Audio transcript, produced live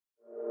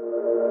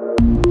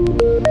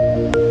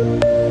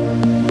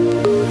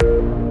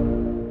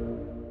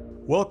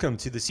Welcome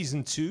to the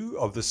Season 2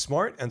 of the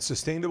Smart and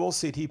Sustainable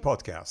City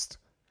podcast.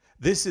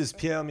 This is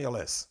Pierre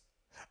Mirles.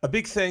 A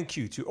big thank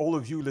you to all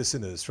of you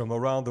listeners from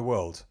around the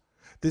world.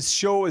 This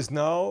show is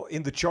now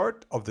in the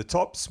chart of the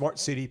top Smart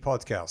City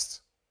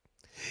podcasts.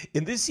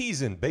 In this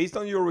season, based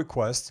on your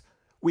request,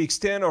 we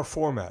extend our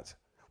format.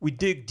 We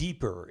dig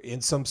deeper in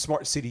some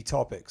Smart City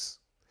topics.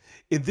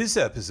 In this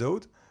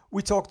episode,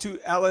 we talk to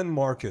Alan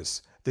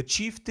Marcus, the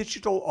Chief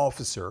Digital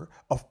Officer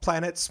of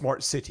Planet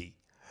Smart City,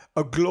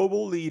 a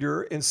global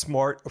leader in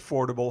smart,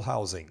 affordable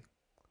housing.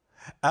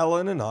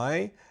 Alan and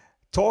I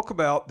talk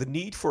about the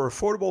need for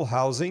affordable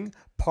housing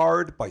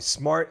powered by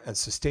smart and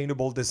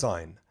sustainable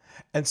design,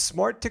 and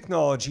smart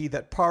technology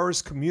that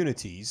powers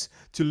communities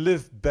to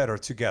live better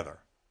together.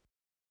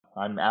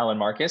 I'm Alan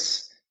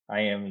Marcus. I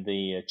am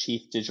the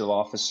Chief Digital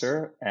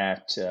Officer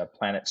at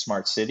Planet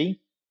Smart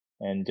City,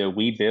 and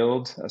we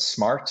build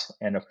smart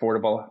and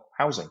affordable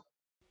housing.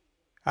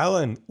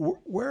 Alan,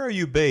 where are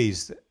you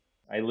based?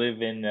 I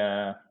live in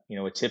a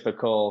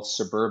typical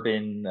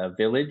suburban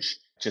village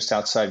just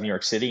outside New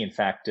York City. In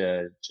fact,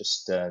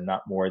 just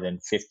not more than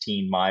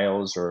 15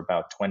 miles or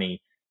about 20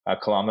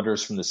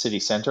 kilometers from the city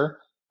center.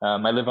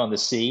 I live on the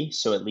sea,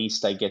 so at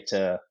least I get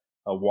to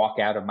walk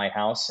out of my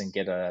house and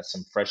get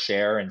some fresh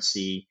air and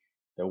see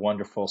the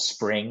wonderful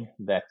spring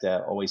that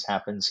always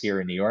happens here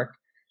in New York.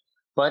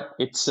 But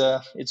it's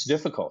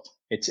difficult.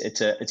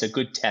 It's a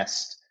good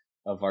test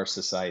of our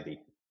society.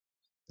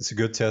 It's a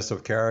good test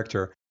of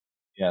character.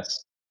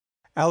 Yes.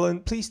 Alan,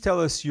 please tell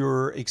us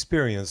your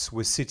experience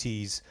with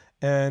cities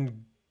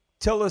and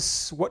tell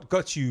us what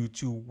got you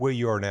to where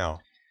you are now.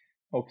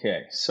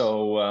 Okay,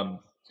 so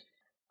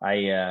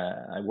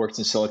I worked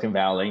in Silicon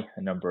Valley,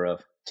 a number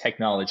of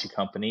technology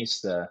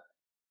companies.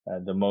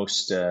 The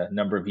most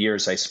number of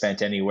years I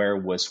spent anywhere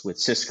was with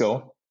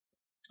Cisco,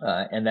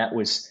 and that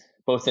was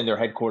both in their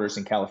headquarters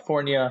in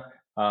California,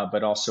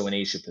 but also in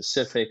Asia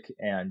Pacific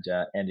and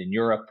in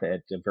Europe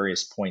at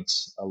various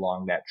points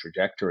along that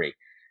trajectory.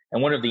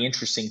 And one of the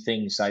interesting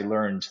things I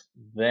learned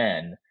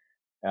then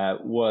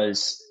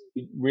was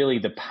really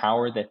the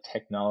power that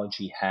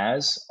technology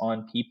has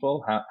on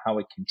people, how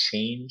it can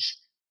change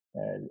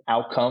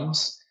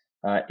outcomes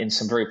in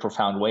some very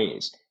profound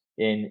ways.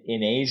 In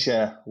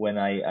Asia, when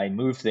I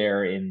moved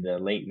there in the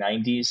late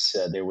 90s,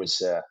 there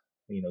was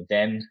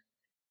then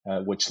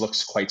which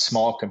looks quite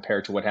small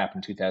compared to what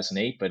happened in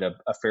 2008, but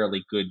a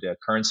fairly good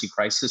currency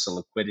crisis, a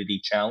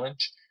liquidity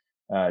challenge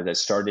that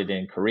started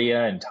in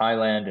Korea and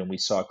Thailand, and we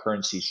saw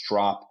currencies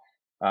drop,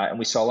 and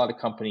we saw a lot of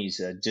companies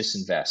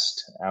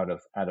disinvest out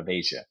of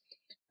Asia.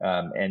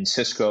 And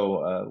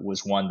Cisco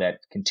was one that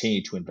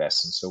continued to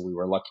invest, and so we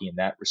were lucky in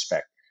that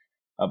respect.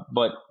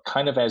 But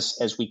kind of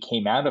as we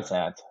came out of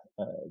that,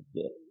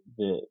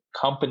 the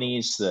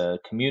companies, the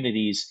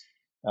communities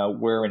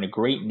were in a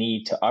great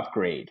need to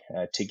upgrade,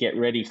 to get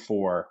ready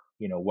for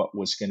what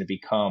was going to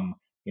become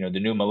the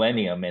new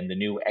millennium and the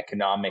new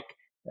economic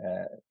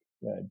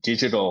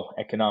digital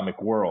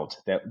economic world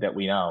that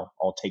we now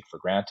all take for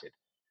granted.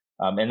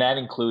 And that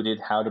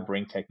included how to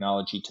bring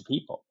technology to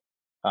people.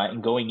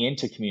 And going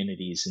into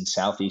communities in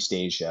Southeast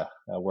Asia,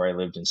 where I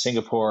lived in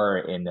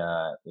Singapore,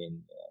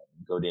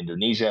 go to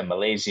Indonesia and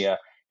Malaysia,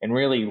 and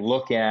really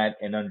look at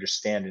and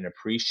understand and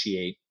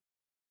appreciate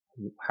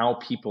how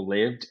people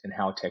lived and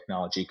how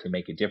technology could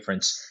make a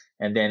difference,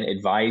 and then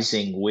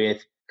advising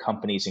with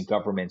companies and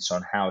governments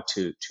on how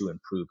to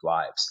improve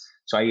lives.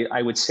 So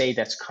I would say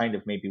that's kind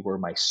of maybe where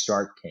my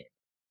start came.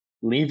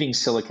 Leaving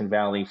Silicon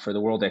Valley for the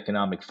World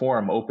Economic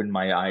Forum opened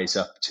my eyes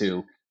up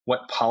to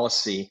what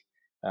policy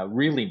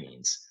really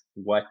means,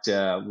 what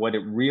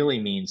it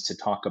really means to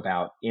talk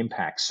about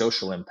impact,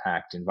 social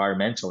impact,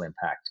 environmental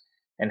impact,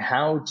 and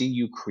how do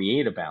you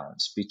create a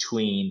balance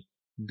between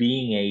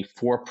being a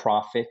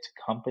for-profit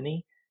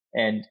company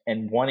and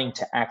wanting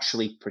to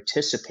actually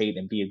participate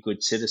and be a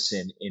good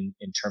citizen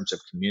in terms of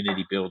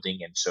community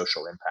building and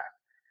social impact.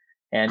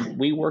 And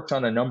we worked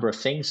on a number of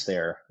things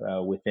there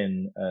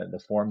within the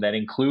forum that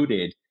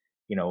included,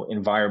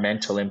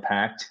 environmental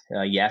impact.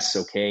 Yes,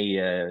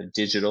 okay,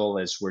 digital,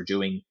 as we're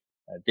doing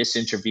this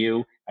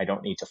interview, I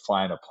don't need to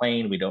fly on a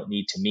plane. We don't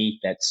need to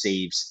meet. That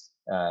saves,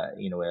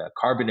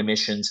 carbon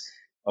emissions.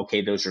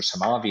 Okay, those are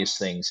some obvious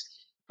things.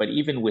 But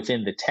even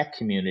within the tech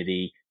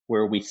community,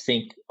 where we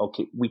think,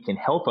 okay, we can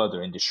help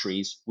other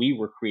industries, we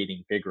were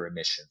creating bigger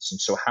emissions. And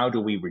so how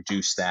do we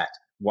reduce that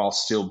while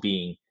still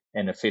being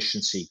an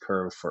efficiency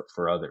curve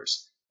for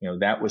others?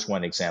 That was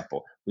one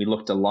example. We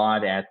looked a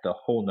lot at the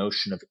whole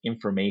notion of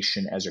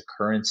information as a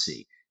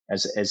currency,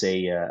 as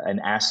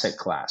an asset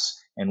class.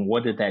 And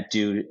what did that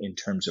do in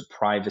terms of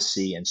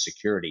privacy and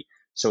security?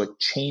 So it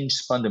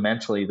changed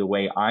fundamentally the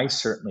way I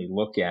certainly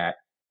look at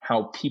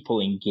how people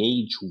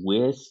engage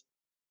with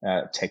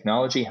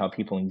technology, how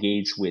people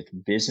engage with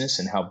business,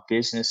 and how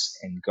business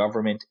and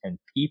government and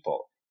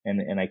people,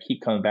 and I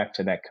keep coming back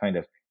to that kind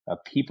of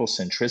people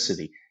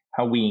centricity,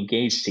 how we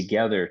engage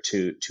together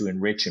to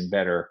enrich and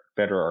better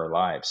our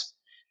lives.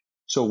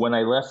 So when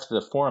I left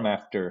the forum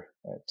after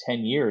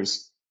 10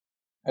 years,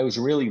 I was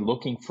really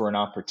looking for an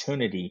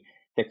opportunity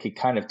that could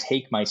kind of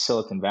take my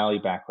Silicon Valley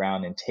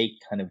background and take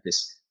kind of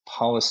this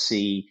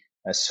policy,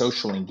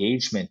 social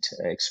engagement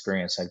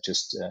experience I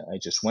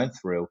just went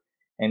through,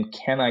 and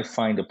can I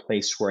find a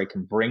place where I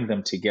can bring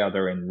them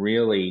together and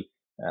really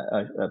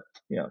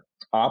you know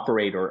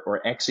operate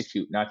or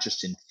execute not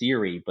just in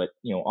theory but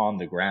on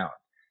the ground.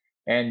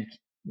 And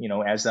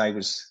as I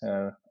was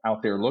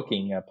out there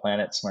looking,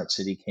 Planet Smart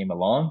City came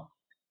along.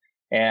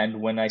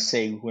 And when I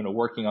say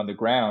working on the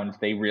ground,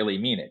 they really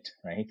mean it,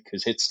 right?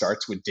 Because it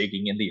starts with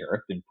digging in the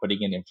earth and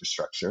putting in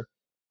infrastructure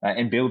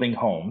and building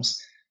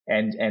homes.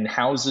 And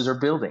houses are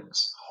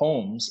buildings.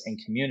 Homes and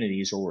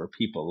communities are where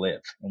people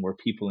live and where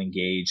people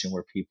engage and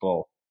where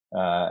people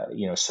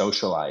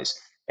socialize.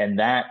 And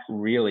that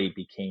really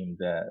became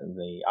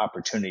the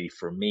opportunity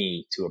for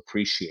me to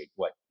appreciate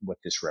what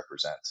this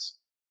represents.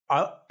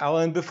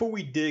 Alan, before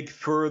we dig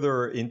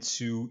further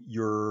into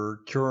your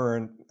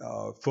current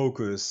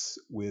focus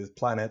with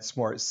Planet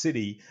Smart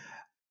City,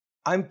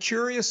 I'm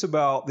curious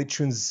about the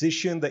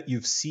transition that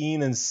you've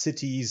seen in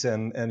cities,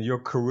 and your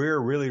career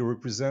really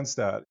represents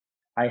that.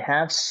 I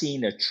have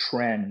seen a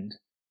trend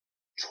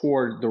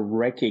toward the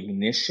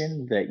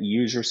recognition that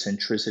user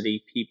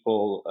centricity,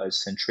 people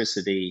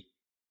centricity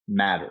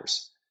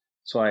matters.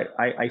 So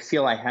I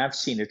feel I have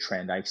seen a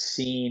trend. I've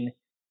seen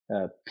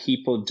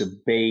people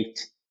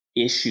debate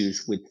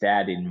issues with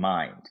that in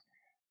mind.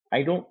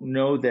 I don't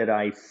know that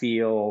I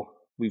feel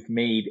we've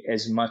made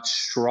as much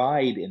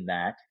stride in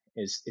that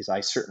as I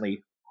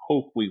certainly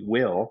hope we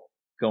will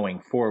going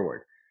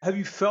forward. Have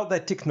you felt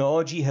that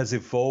technology has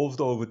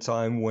evolved over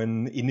time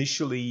when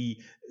initially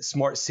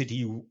smart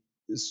city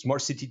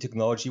smart city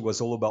technology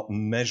was all about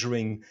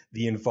measuring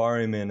the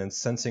environment and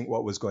sensing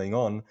what was going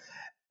on,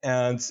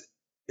 and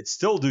it's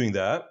still doing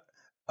that,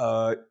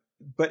 uh,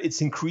 but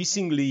it's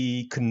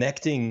increasingly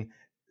connecting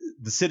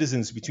the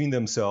citizens between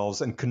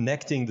themselves and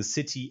connecting the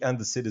city and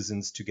the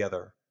citizens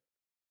together.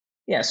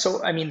 Yeah,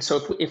 so I mean,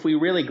 so if we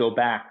really go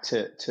back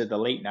to the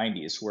late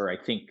 '90s, where I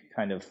think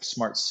kind of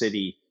smart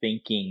city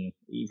thinking,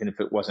 even if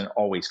it wasn't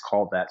always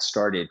called that,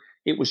 started,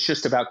 it was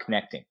just about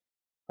connecting,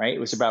 right? It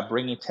was about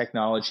bringing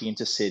technology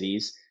into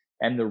cities,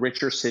 and the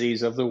richer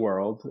cities of the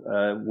world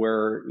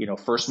were,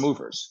 first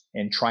movers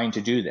in trying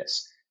to do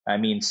this. I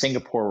mean,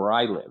 Singapore, where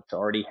I lived,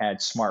 already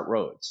had smart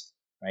roads,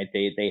 right?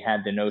 They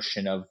had the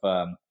notion of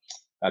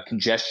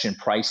congestion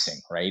pricing,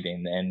 right,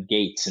 and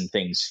gates and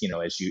things,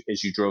 as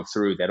you drove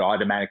through, that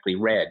automatically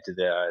read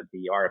the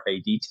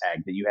RFID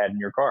tag that you had in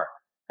your car.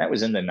 That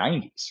was in the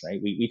 '90s, right?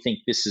 We think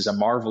this is a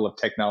marvel of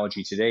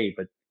technology today,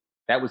 but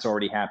that was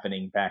already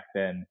happening back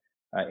then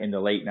in the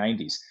late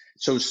 '90s.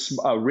 So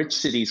rich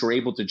cities were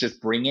able to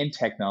just bring in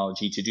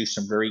technology to do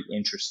some very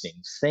interesting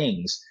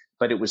things,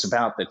 but it was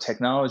about the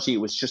technology.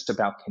 It was just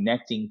about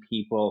connecting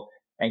people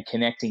and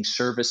connecting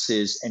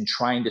services and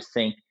trying to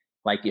think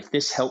like, if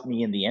this helped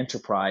me in the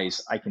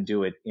enterprise, I can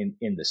do it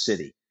in the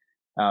city.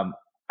 Um,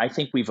 I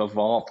think we've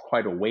evolved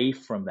quite away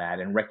from that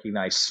and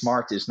recognize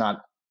smart is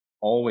not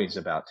always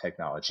about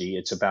technology.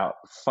 It's about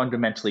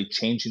fundamentally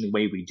changing the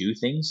way we do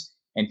things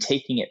and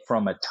taking it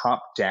from a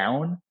top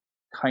down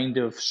kind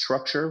of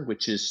structure,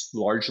 which is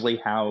largely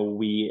how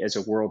we as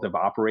a world have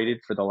operated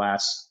for the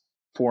last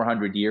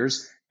 400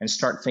 years, and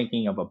start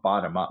thinking of a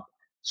bottom up.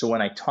 So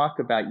when I talk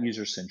about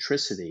user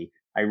centricity,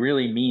 I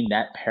really mean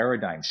that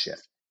paradigm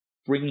shift,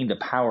 bringing the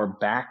power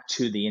back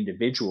to the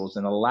individuals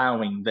and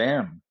allowing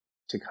them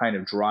to kind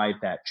of drive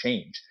that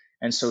change.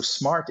 And so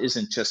smart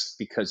isn't just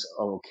because,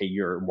 oh, okay,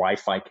 you're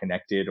Wi-Fi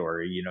connected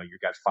or you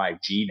got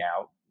 5G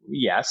now.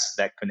 Yes,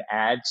 that can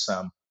add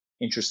some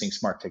interesting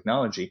smart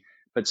technology,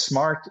 but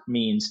smart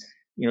means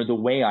the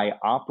way I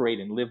operate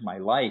and live my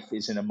life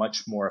is in a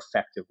much more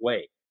effective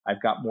way.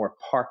 I've got more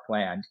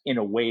parkland in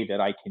a way that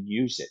I can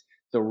use it.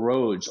 The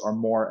roads are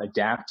more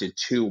adapted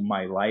to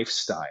my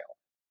lifestyle,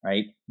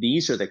 right?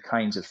 These are the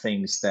kinds of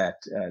things that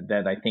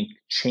I think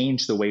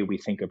change the way we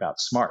think about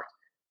smart.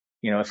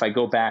 If I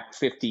go back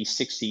 50,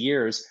 60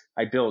 years,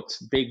 I built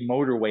big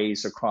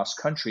motorways across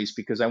countries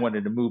because I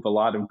wanted to move a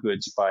lot of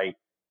goods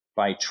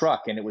by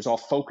truck, and it was all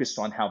focused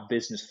on how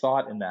business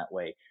thought in that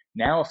way.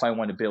 Now, if I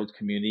want to build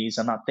communities,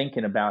 I'm not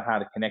thinking about how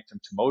to connect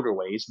them to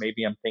motorways.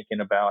 Maybe I'm thinking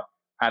about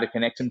how to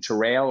connect them to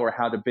rail or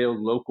how to build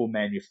local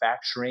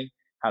manufacturing,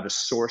 how to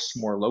source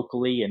more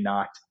locally and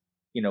not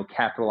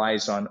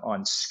capitalize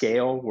on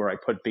scale where I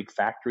put big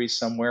factories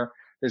somewhere.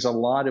 There's a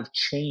lot of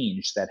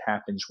change that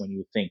happens when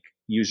you think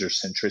user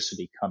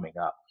centricity coming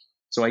up.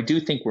 So I do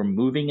think we're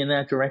moving in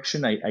that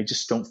direction. I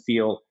just don't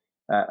feel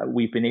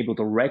we've been able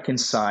to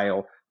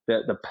reconcile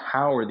the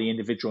power the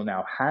individual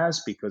now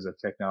has because of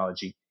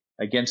technology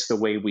against the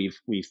way we've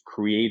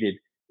created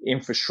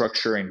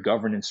infrastructure and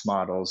governance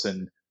models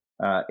and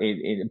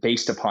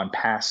based upon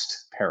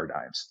past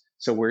paradigms.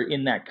 So we're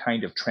in that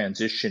kind of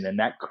transition, and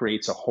that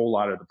creates a whole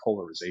lot of the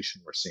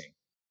polarization we're seeing.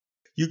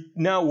 You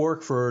now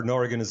work for an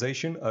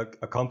organization,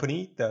 a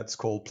company that's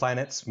called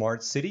Planet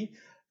Smart City.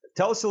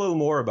 Tell us a little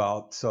more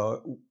about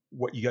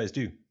what you guys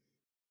do.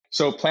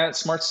 So Planet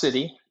Smart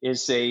City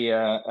is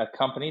a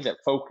company that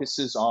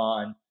focuses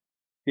on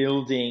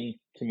building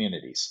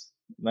communities.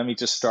 let me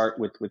just start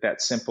with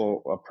that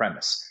simple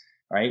premise,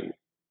 right?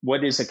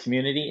 What is a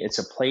community? It's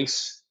a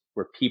place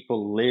where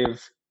people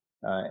live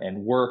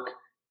and work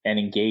and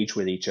engage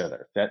with each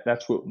other.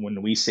 That's what,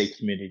 when we say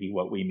community,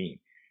 what we mean.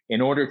 In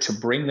order to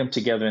bring them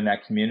together in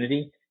that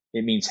community,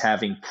 it means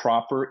having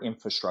proper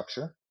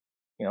infrastructure,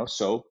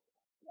 so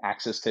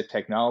access to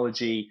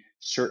technology,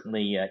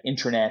 certainly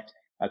internet,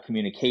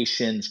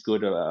 communications,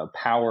 good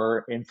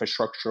power,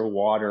 infrastructure,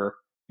 water,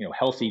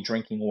 healthy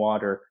drinking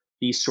water,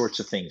 these sorts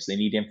of things. They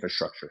need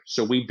infrastructure.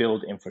 So we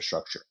build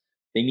infrastructure.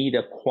 They need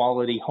a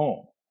quality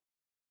home.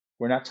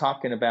 We're not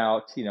talking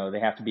about, they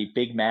have to be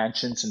big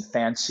mansions and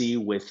fancy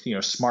with,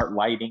 smart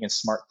lighting and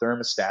smart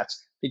thermostats.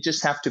 They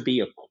just have to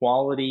be a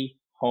quality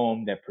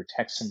home that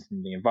protects them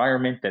from the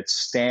environment, that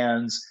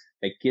stands,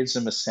 that gives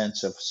them a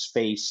sense of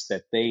space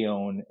that they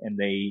own, and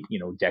they,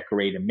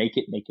 decorate and make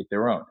it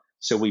their own.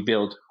 So we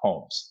build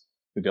homes.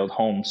 We build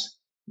homes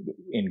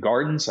in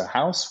gardens, a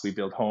house. We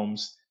build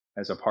homes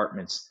as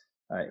apartments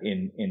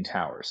in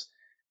towers.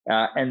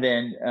 And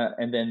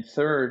then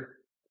third,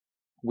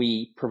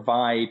 we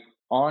provide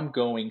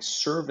ongoing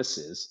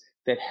services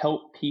that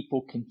help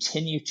people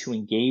continue to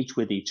engage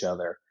with each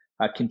other,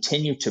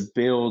 continue to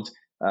build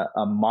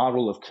a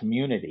model of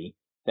community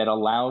that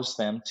allows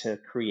them to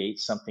create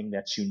something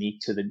that's unique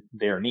to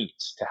their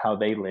needs, to how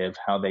they live,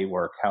 how they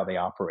work, how they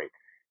operate.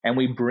 And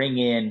we bring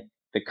in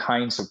the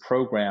kinds of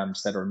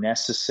programs that are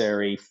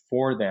necessary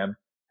for them,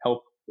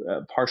 help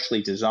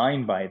partially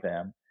designed by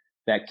them,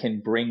 that can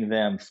bring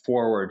them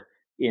forward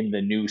in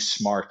the new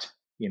smart,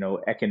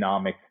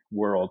 economic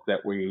world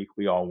that we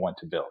all want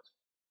to build.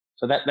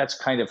 So that's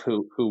kind of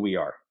who we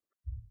are.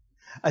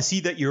 I see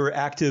that you're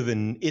active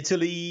in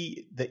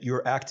Italy, that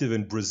you're active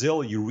in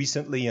Brazil. You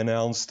recently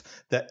announced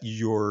that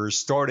you're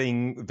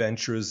starting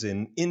ventures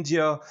in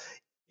India.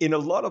 In a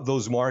lot of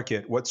those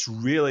markets, what's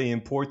really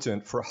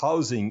important for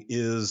housing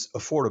is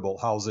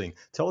affordable housing.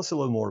 Tell us a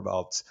little more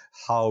about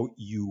how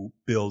you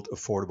build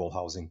affordable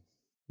housing.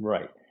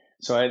 Right.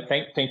 So I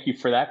thank you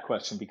for that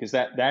question, because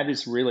that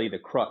is really the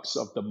crux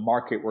of the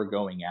market we're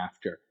going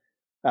after.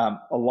 A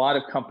lot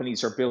of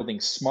companies are building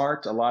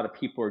smart. A lot of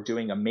people are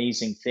doing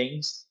amazing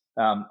things.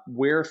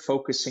 We're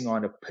focusing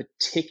on a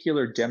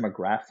particular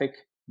demographic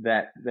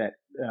that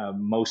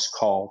most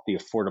call the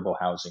affordable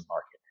housing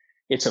market.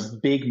 It's a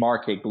big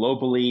market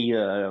globally,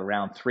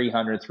 around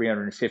 300,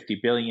 350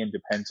 billion,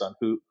 depends on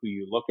who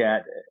you look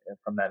at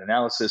from that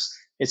analysis.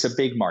 It's a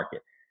big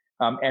market.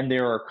 And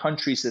there are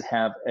countries that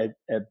have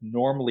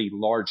abnormally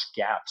large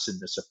gaps in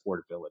this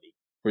affordability.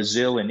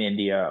 Brazil and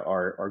India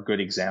are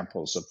good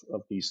examples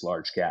of these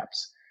large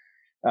gaps.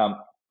 Um,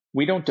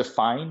 we don't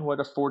define what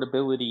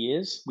affordability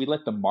is. We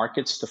let the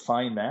markets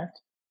define that.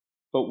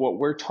 But what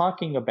we're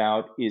talking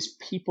about is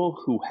people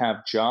who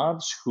have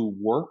jobs, who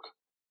work.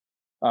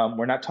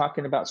 We're not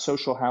talking about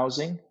social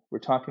housing. We're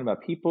talking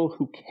about people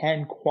who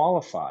can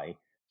qualify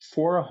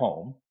for a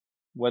home,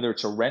 whether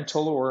it's a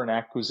rental or an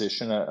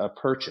acquisition, a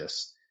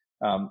purchase,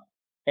 um,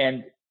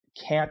 and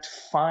can't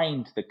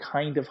find the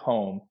kind of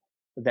home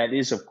that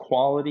is of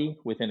quality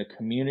within a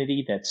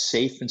community that's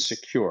safe and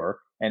secure,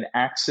 and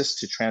access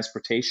to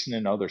transportation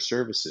and other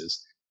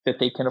services that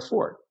they can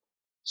afford.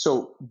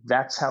 So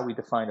that's how we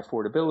define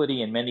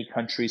affordability, and many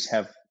countries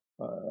have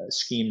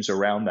schemes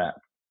around that.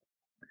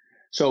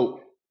 So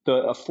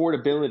the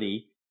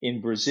affordability in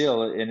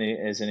Brazil,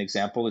 as an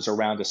example, is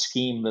around a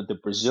scheme that the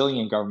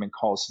Brazilian government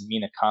calls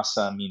Minha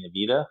Casa Minha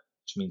Vida,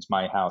 which means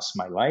my house,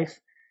 my life.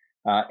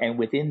 And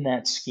within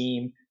that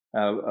scheme,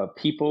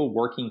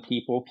 working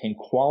people, can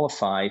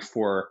qualify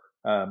for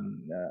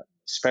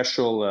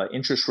special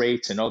interest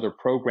rates and other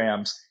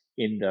programs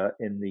in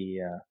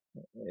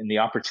the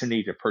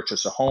opportunity to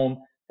purchase a home,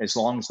 as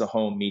long as the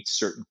home meets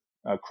certain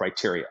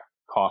criteria,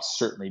 cost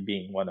certainly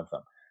being one of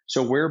them.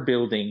 So we're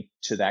building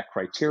to that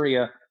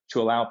criteria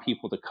to allow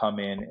people to come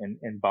in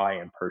and buy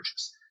and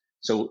purchase.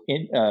 So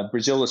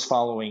Brazil is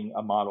following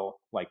a model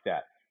like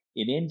that.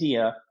 In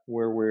India,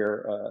 where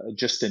we're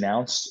just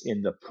announced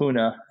in the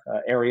Pune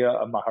area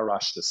of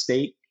Maharashtra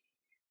state,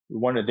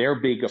 one of their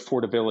big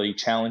affordability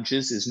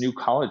challenges is new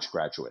college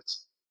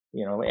graduates,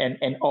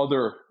 and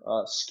other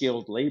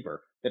skilled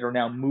labor that are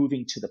now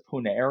moving to the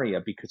Pune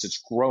area because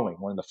it's growing,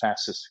 one of the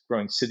fastest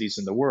growing cities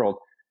in the world.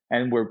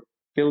 And we're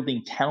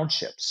building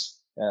townships,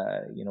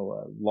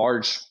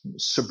 large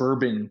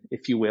suburban,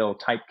 if you will,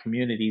 type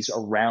communities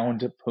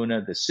around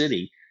Pune, the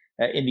city.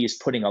 India is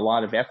putting a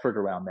lot of effort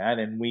around that,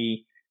 and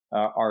we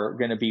are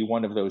going to be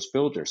one of those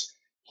builders.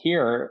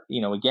 Here,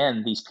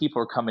 again, these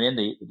people are coming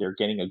in, they're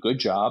getting a good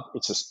job.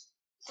 It's a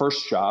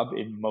first job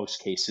in most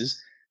cases,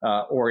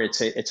 or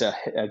it's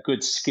a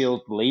good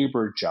skilled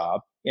labor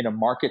job in a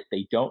market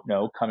they don't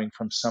know, coming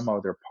from some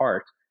other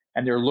part.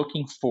 And they're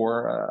looking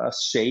for a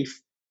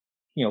safe,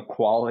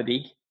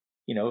 quality,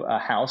 a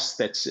house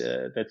that's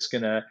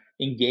going to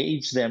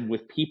engage them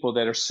with people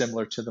that are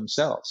similar to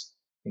themselves,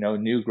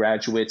 new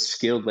graduates,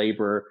 skilled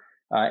labor.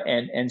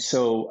 And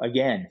so,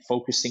 again,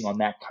 focusing on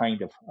that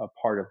kind of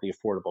part of the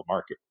affordable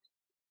market.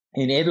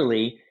 In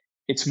Italy,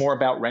 it's more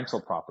about rental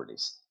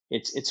properties.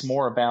 It's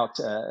more about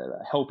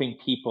helping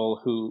people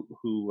who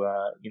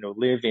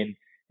live in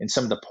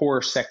some of the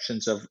poorer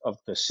sections of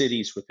the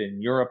cities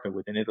within Europe and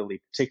within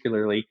Italy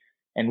particularly,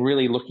 and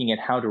really looking at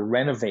how to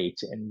renovate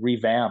and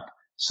revamp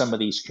some of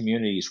these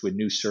communities with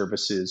new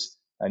services,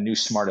 new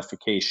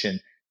smartification,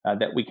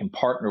 that we can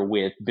partner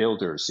with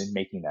builders in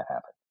making that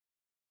happen.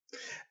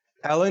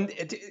 Alan,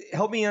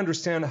 help me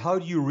understand, how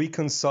do you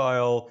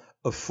reconcile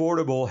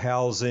affordable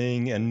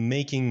housing and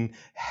making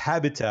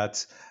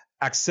habitat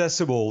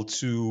accessible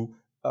to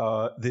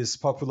this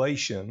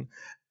population,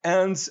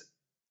 and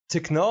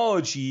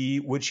technology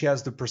which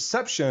has the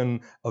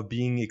perception of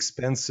being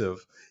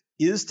expensive?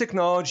 Is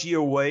technology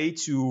a way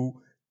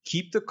to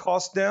keep the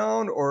cost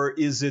down, or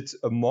is it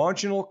a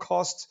marginal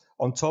cost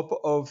on top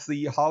of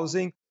the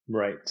housing?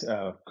 Right.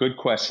 Good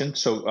question.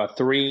 So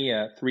three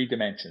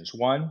dimensions.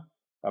 One,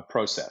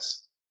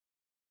 process.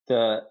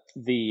 The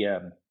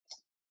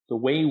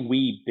way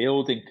we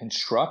build and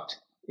construct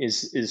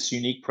is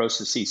unique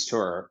processes to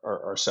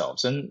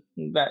ourselves, and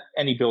that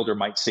any builder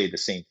might say the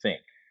same thing.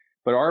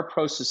 But our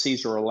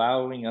processes are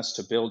allowing us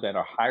to build at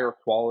a higher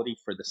quality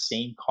for the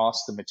same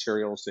cost of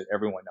materials that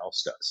everyone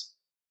else does.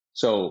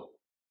 So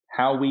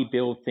how we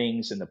build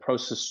things and the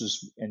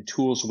processes and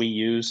tools we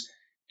use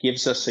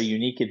gives us a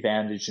unique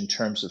advantage in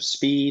terms of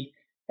speed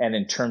and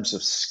in terms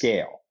of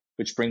scale,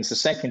 which brings the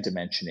second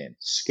dimension in,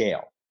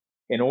 scale.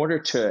 In order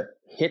to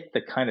hit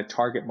the kind of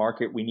target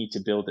market, we need to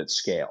build at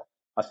scale,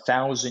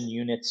 1,000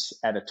 units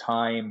at a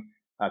time,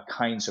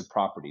 kinds of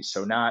properties.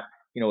 So not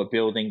a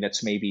building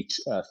that's maybe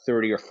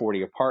 30 or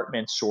 40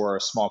 apartments, or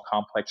a small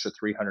complex of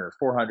 300 or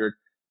 400.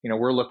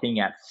 We're looking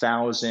at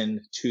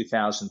 1,000,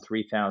 2,000,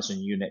 3,000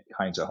 unit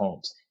kinds of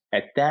homes.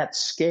 At that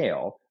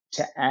scale,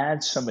 to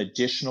add some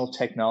additional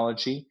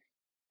technology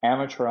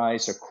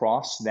amortized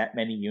across that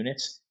many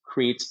units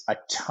creates a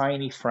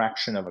tiny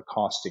fraction of a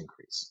cost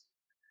increase.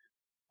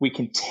 We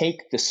can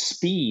take the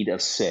speed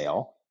of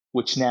sale,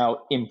 which now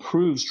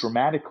improves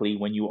dramatically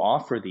when you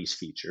offer these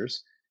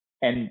features,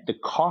 and the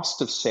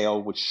cost of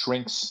sale, which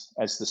shrinks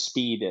as the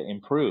speed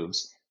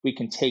improves. We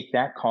can take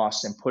that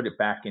cost and put it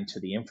back into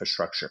the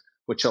infrastructure,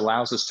 which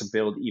allows us to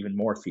build even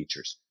more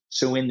features.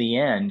 So in the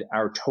end,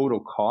 our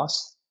total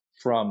cost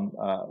from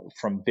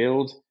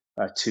build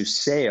to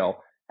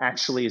sale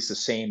actually is the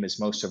same as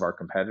most of our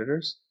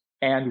competitors,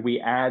 and we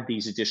add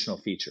these additional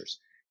features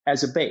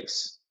as a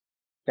base.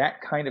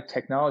 That kind of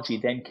technology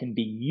then can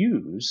be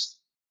used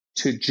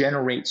to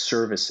generate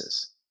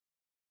services.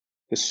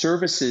 The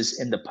services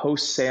in the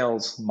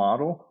post-sales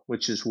model,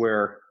 which is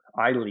where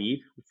I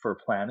lead for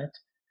Planet,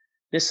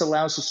 this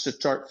allows us to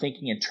start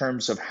thinking in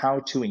terms of how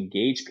to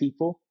engage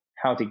people,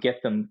 how to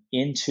get them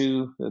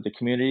into the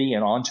community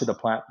and onto the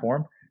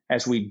platform.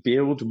 As we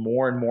build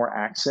more and more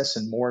access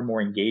and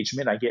more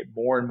engagement, I get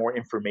more and more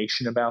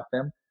information about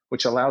them,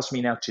 which allows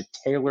me now to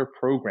tailor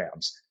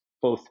programs,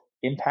 both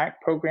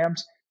impact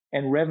programs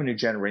and revenue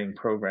generating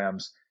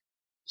programs,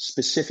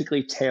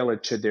 specifically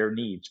tailored to their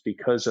needs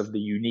because of the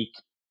unique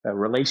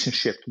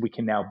relationship we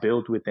can now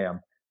build with them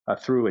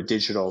through a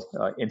digital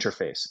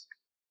interface.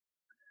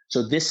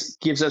 So this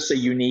gives us a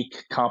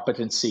unique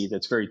competency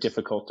that's very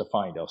difficult to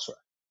find elsewhere.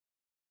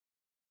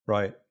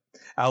 Right.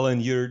 Alan,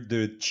 you're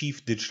the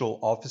Chief Digital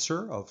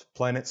Officer of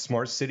Planet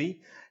Smart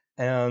City.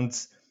 And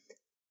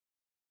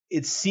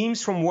it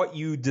seems from what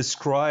you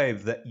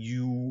describe that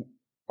you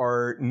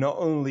are not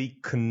only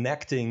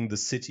connecting the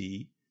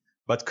city,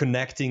 but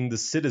connecting the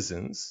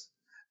citizens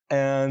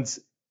and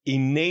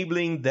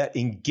enabling that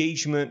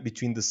engagement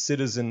between the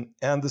citizen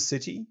and the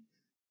city,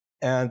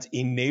 and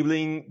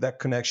enabling that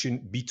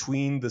connection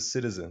between the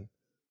citizen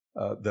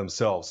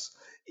themselves.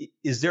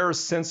 Is there a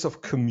sense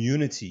of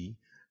community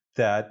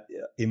that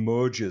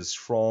emerges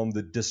from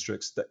the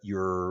districts that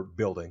you're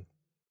building?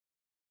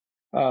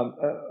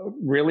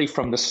 Really,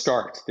 from the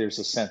start, there's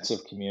a sense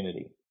of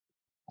community.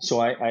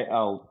 So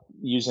I'll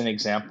use an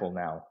example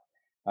now.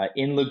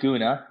 In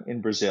Laguna,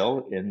 in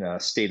Brazil, in the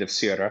state of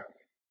Ceará,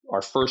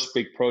 our first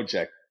big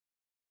project,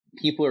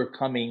 people are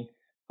coming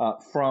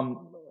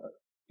from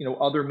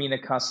other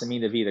Mina Casa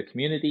Mina Vida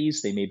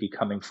communities. They may be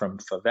coming from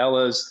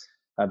favelas.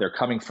 They're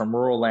coming from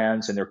rural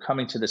lands, and they're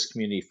coming to this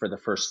community for the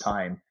first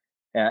time.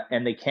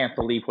 And they can't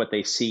believe what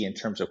they see in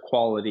terms of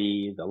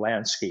quality, the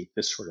landscape,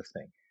 this sort of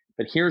thing.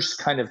 But here's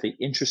kind of the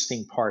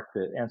interesting part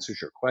that answers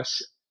your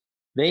question.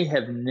 They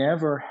have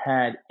never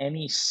had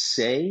any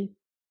say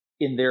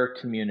in their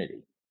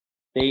community.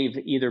 They've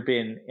either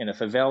been in a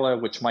favela,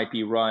 which might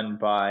be run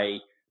by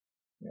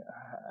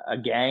a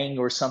gang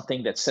or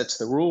something that sets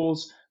the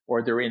rules,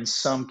 or they're in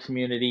some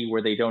community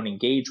where they don't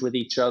engage with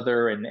each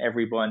other and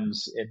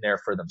everyone's in there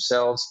for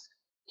themselves.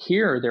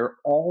 Here, they're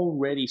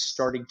already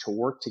starting to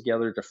work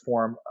together to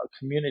form a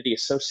community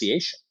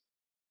association,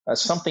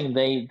 something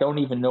they don't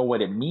even know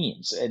what it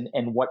means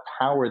and what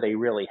power they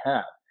really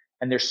have.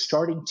 And they're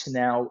starting to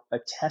now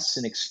test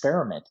and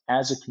experiment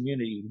as a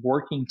community,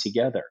 working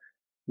together,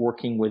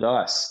 working with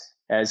us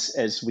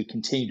as we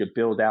continue to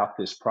build out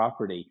this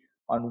property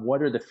on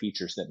what are the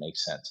features that make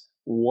sense,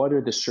 what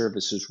are the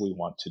services we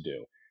want to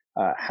do,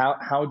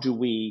 how do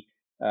we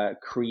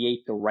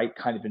create the right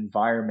kind of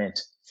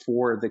environment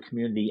for the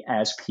community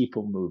as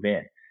people move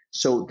in.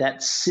 So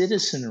that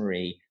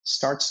citizenry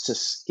starts to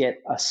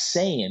get a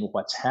say in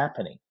what's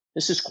happening.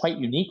 This is quite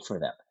unique for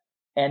them.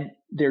 And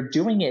they're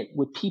doing it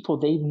with people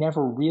they've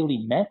never really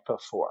met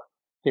before.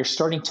 They're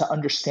starting to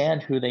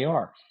understand who they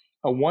are.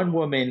 One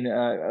woman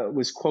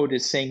was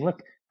quoted saying,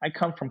 "Look, I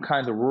come from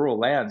kind of rural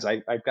lands.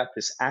 I've got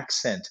this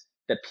accent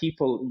that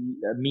people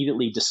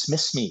immediately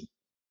dismiss me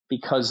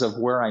because of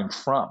where I'm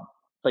from.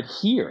 But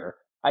here,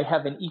 I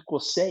have an equal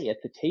say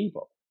at the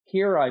table.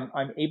 Here,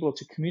 I'm able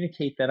to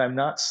communicate that I'm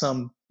not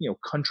some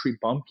country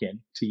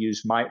bumpkin, to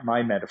use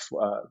my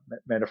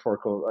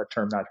metaphorical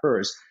term, not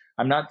hers.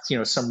 I'm not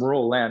some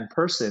rural land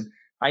person.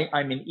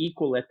 I'm an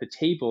equal at the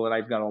table, and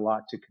I've got a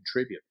lot to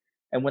contribute."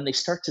 And when they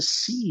start to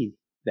see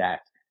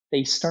that,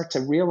 they start to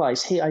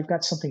realize, hey, I've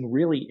got something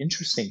really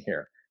interesting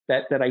here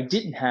that I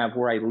didn't have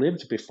where I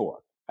lived before.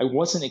 I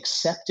wasn't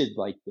accepted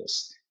like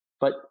this.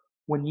 But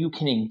when you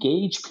can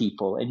engage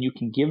people and you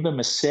can give them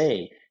a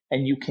say,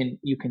 and you can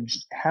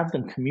have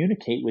them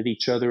communicate with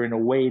each other in a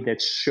way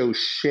that shows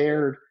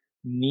shared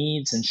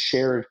needs and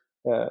shared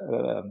uh,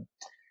 um,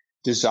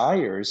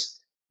 desires,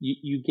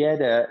 you get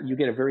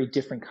a very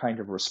different kind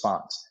of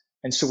response.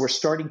 And so we're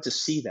starting to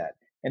see that.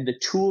 And the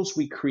tools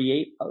we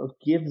create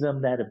give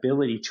them that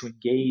ability to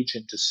engage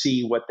and to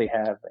see what they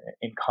have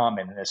in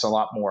common. And it's a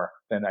lot more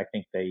than I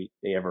think they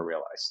ever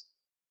realize.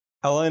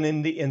 Alan,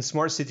 in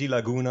Smart City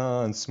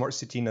Laguna and Smart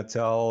City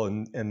Natal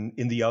and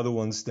in the other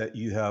ones that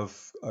you have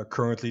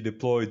currently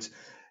deployed,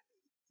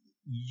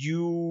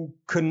 you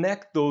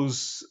connect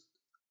those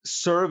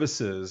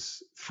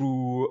services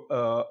through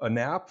an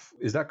app.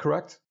 Is that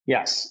correct?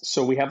 Yes.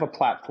 So we have a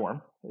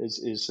platform,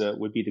 is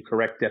would be the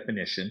correct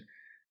definition.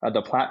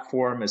 The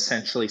platform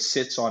essentially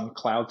sits on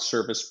cloud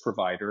service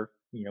provider.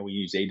 We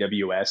use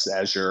AWS,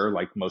 Azure,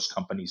 like most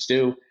companies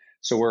do.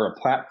 So we're a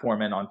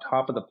platform, and on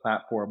top of the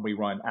platform, we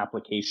run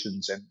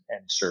applications and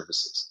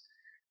services.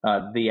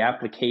 The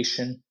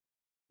application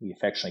we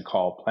affectionately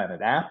call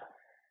Planet App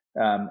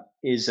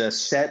is a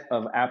set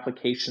of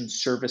application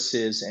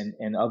services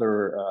and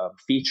other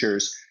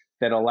features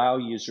that allow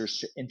users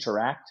to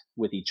interact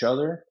with each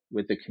other,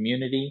 with the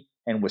community,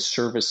 and with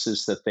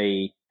services that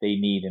they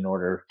need in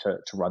order to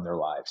run their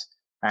lives.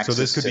 So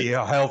this Access could to be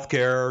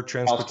healthcare, healthcare,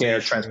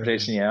 transportation.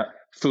 transportation, yeah,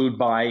 food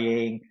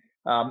buying,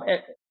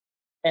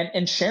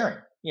 and sharing.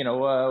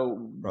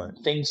 Right.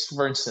 Things,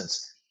 for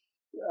instance,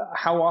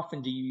 how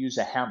often do you use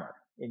a hammer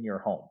in your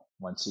home?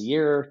 Once a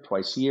year,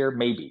 twice a year,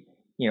 maybe.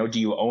 Do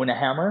you own a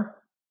hammer?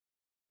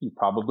 You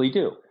probably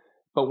do.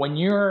 But when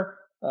you're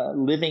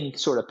living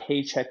sort of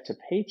paycheck to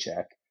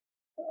paycheck,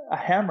 a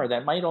hammer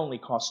that might only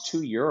cost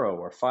 €2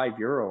 or €5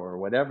 or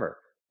whatever,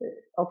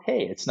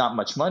 okay, it's not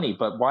much money,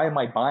 but why am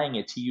I buying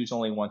it to use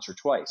only once or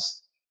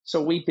twice?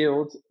 So we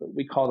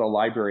call it a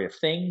library of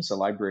things, a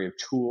library of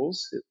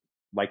tools,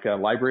 like a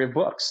library of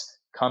books.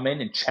 Come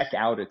in and check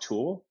out a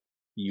tool,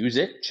 use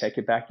it, check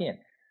it back in.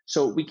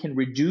 So we can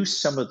reduce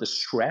some of the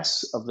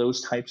stress of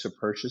those types of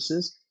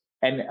purchases,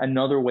 and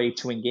another way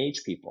to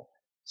engage people.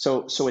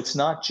 So it's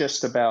not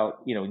just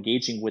about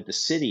engaging with the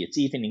city; it's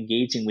even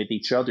engaging with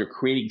each other,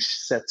 creating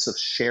sets of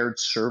shared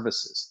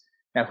services.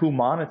 Now, who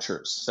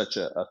monitors such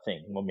a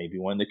thing? Well, maybe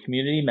one of the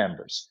community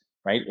members,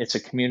 right? It's a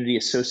community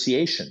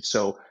association.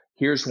 So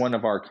here's one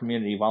of our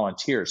community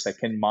volunteers that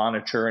can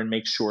monitor and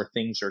make sure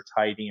things are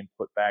tidy and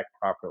put back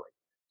properly.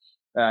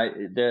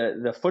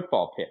 The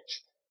football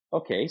pitch.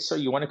 Okay, so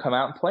you want to come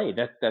out and play.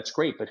 That's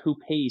great, but who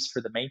pays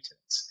for the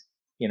maintenance?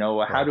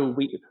 How Right. do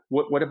we?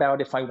 What about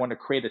if I want to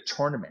create a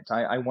tournament?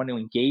 I want to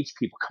engage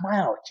people. Come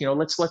out.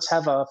 Let's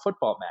have a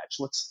football match.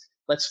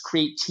 Let's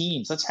create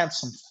teams. Let's have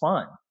some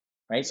fun.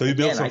 Right. So you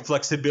build Again, some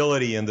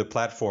flexibility in the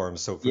platform,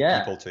 so for yeah.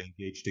 people to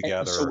engage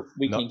And so together.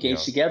 we can Not,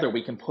 engage together.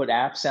 We can put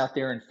apps out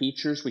there and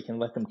features. We can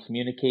let them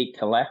communicate,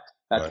 right.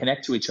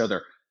 connect to each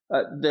other.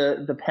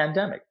 The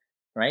pandemic,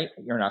 right?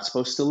 You're not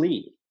supposed to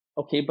leave.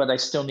 Okay, but I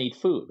still need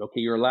food. Okay,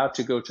 you're allowed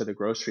to go to the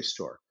grocery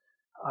store.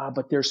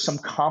 But there's some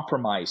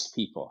compromised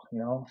people.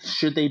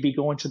 Should they be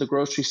going to the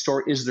grocery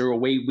store? Is there a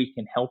way we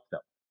can help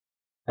them?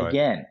 Right.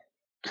 Again,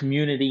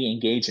 community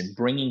engagement,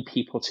 bringing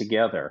people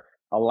together,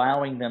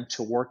 allowing them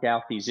to work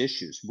out these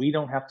issues. We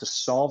don't have to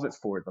solve it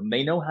for them.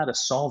 They know how to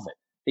solve it.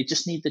 They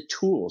just need the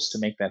tools to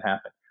make that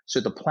happen. So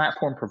the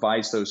platform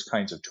provides those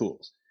kinds of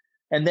tools.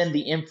 And then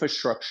the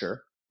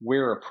infrastructure,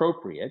 where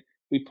appropriate,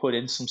 we put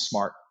in some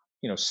smart,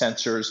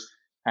 sensors,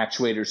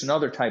 actuators, and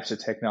other types of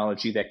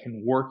technology that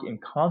can work in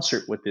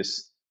concert with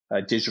this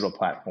digital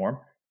platform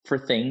for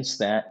things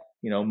that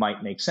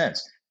might make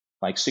sense,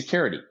 like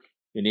security.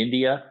 In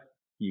India,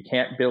 you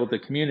can't build a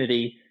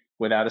community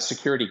without a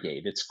security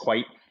gate. It's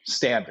quite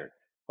standard.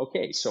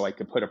 Okay, so I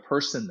could put a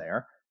person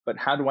there, but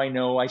how do I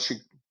know I should,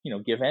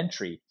 give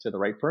entry to the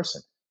right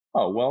person?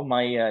 Oh, well,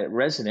 my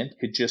resident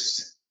could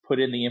just put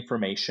in the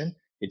information.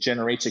 It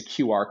generates a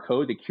QR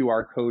code. The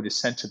QR code is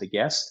sent to the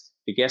guest.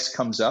 The guest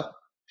comes up,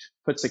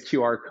 puts the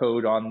QR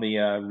code on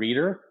the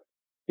reader.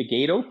 The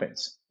gate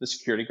opens. The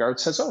security guard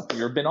says, "Oh,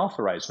 you've been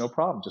authorized. No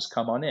problem. Just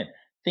come on in."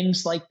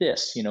 things like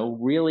this,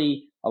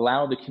 really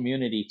allow the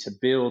community to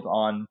build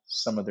on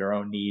some of their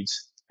own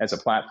needs. As a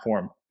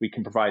platform, we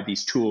can provide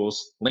these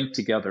tools linked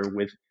together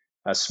with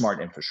smart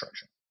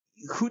infrastructure.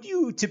 Who do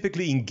you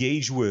typically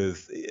engage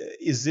with?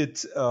 Is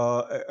it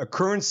a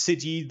current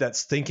city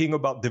that's thinking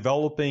about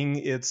developing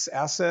its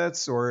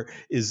assets, or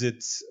is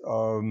it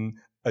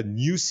a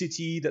new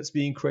city that's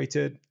being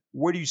created?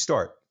 Where do you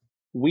start?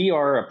 We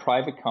are a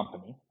private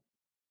company,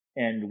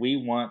 and we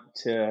want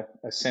to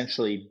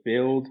essentially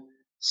build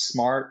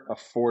smart,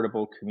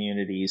 affordable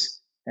communities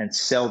and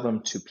sell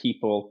them to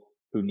people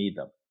who need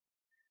them.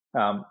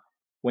 Um,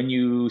 when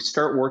you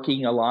start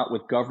working a lot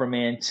with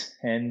government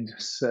and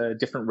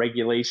different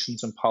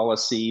regulations and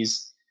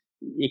policies,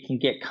 it can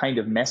get kind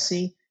of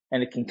messy,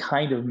 and it can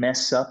kind of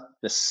mess up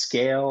the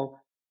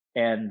scale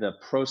and the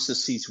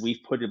processes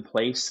we've put in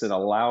place that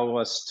allow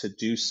us to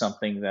do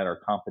something that our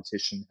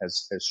competition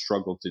has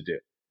struggled to do.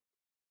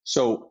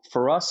 So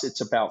for us,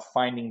 it's about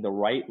finding the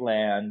right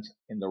land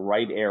in the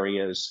right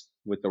areas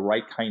with the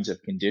right kinds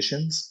of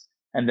conditions,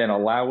 and then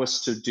allow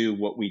us to do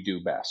what we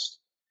do best.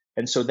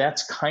 And so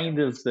that's kind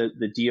of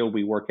the deal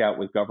we work out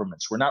with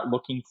governments. We're not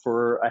looking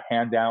for a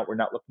handout. We're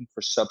not looking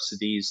for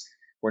subsidies.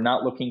 We're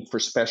not looking for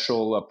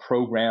special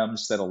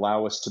programs that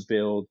allow us to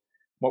build.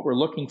 What we're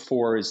looking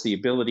for is the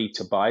ability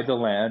to buy the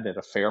land at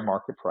a fair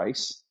market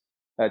price,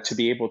 to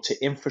be able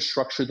to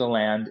infrastructure the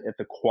land at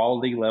the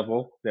quality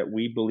level that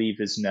we believe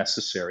is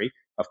necessary.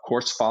 Of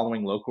course,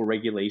 following local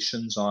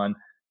regulations on,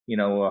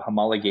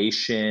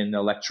 homologation,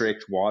 electric,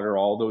 water,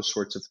 all those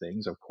sorts of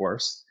things, of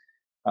course.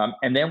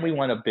 And then we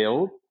want to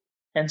build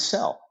and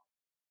sell,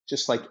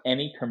 just like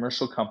any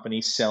commercial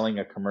company selling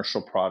a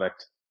commercial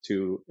product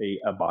to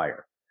a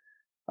buyer.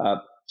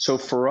 So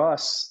for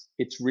us,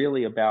 it's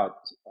really about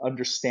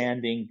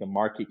understanding the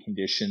market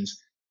conditions,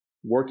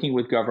 working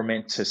with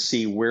government to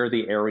see where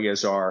the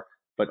areas are,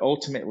 but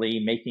ultimately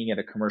making it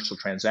a commercial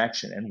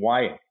transaction. And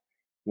why?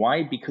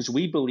 Why? Because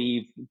we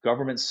believe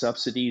government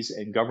subsidies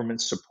and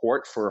government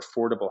support for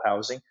affordable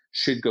housing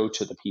should go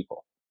to the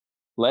people.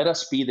 Let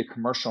us be the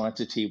commercial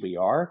entity we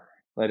are.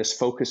 Let us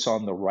focus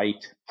on the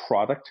right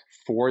product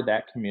for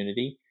that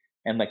community,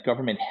 and let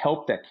government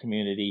help that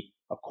community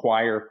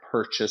acquire,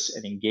 purchase,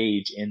 and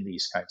engage in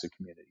these kinds of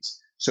communities.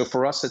 So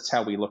for us, that's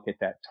how we look at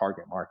that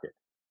target market.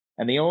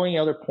 And the only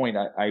other point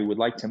I would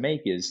like to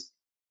make is,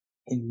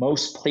 in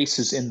most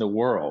places in the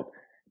world,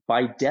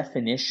 by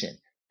definition,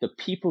 the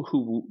people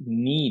who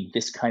need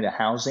this kind of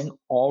housing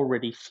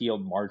already feel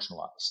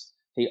marginalized.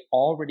 They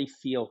already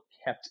feel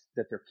that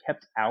they're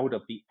kept out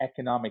of the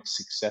economic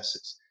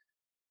successes.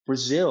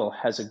 Brazil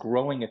has a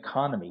growing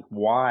economy.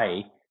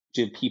 Why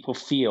do people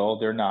feel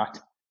they're not,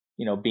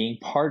 being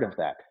part of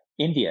that?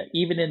 India,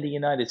 even in the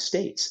United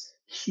States,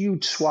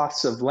 huge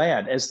swaths of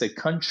land. As the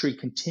country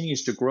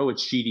continues to grow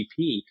its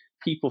GDP,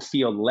 people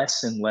feel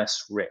less and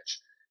less rich.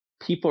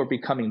 People are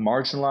becoming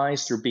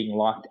marginalized, they're being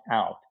locked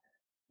out.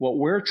 What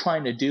we're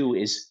trying to do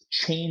is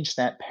change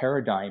that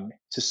paradigm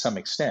to some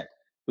extent.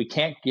 We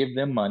can't give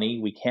them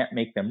money, we can't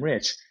make them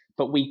rich,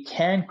 but we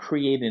can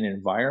create an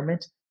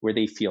environment where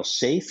they feel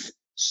safe,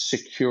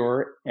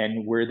 secure,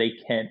 and where they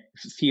can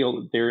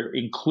feel they're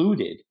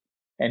included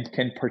and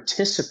can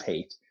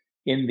participate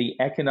in the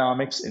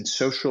economics and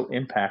social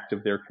impact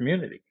of their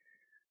community.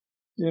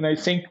 And I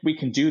think we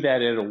can do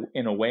that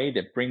in a way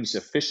that brings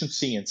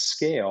efficiency and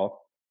scale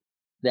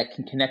that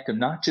can connect them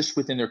not just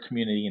within their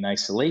community in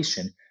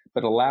isolation,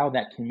 but allow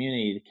that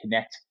community to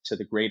connect to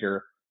the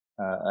greater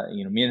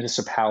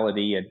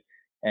municipality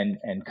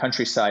and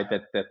countryside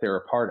that they're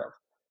a part of.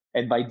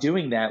 And by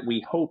doing that,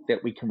 we hope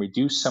that we can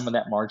reduce some of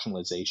that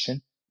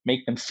marginalization,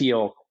 make them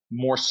feel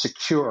more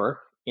secure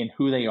in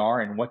who they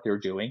are and what they're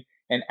doing,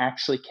 and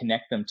actually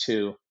connect them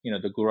to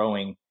the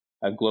growing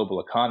global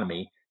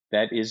economy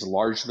that is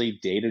largely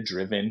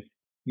data-driven,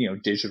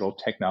 digital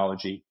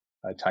technology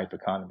type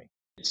economy.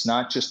 It's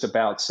not just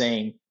about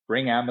saying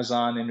bring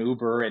Amazon and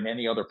Uber and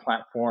any other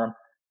platform.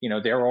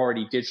 They're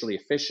already digitally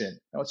efficient.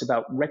 No, it's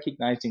about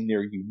recognizing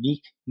their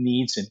unique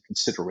needs and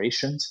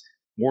considerations,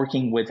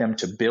 working with them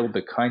to build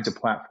the kinds of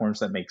platforms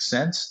that make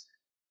sense,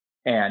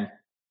 and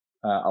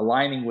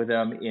aligning with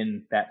them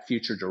in that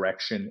future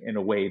direction in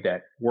a way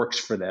that works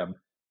for them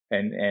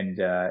and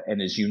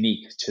is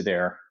unique to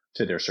their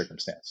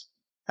circumstance.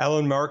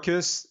 Alan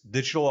Marcus,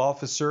 Digital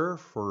Officer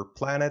for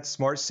Planet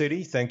Smart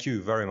City. Thank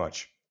you very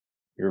much.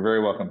 You're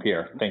very welcome,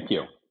 Pierre. Thank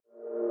you.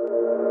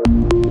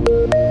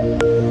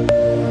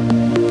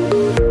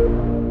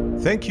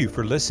 Thank you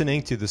for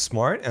listening to the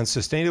Smart and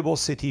Sustainable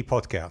City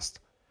podcast.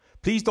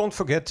 Please don't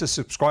forget to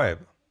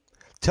subscribe.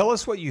 Tell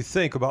us what you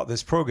think about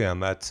this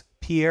program at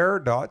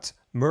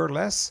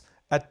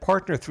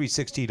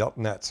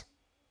pierre.merles@partner360.net.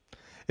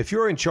 If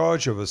you're in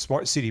charge of a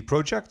smart city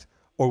project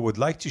or would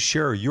like to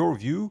share your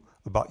view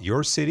about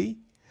your city,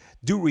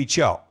 do reach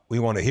out. We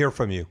want to hear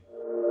from you.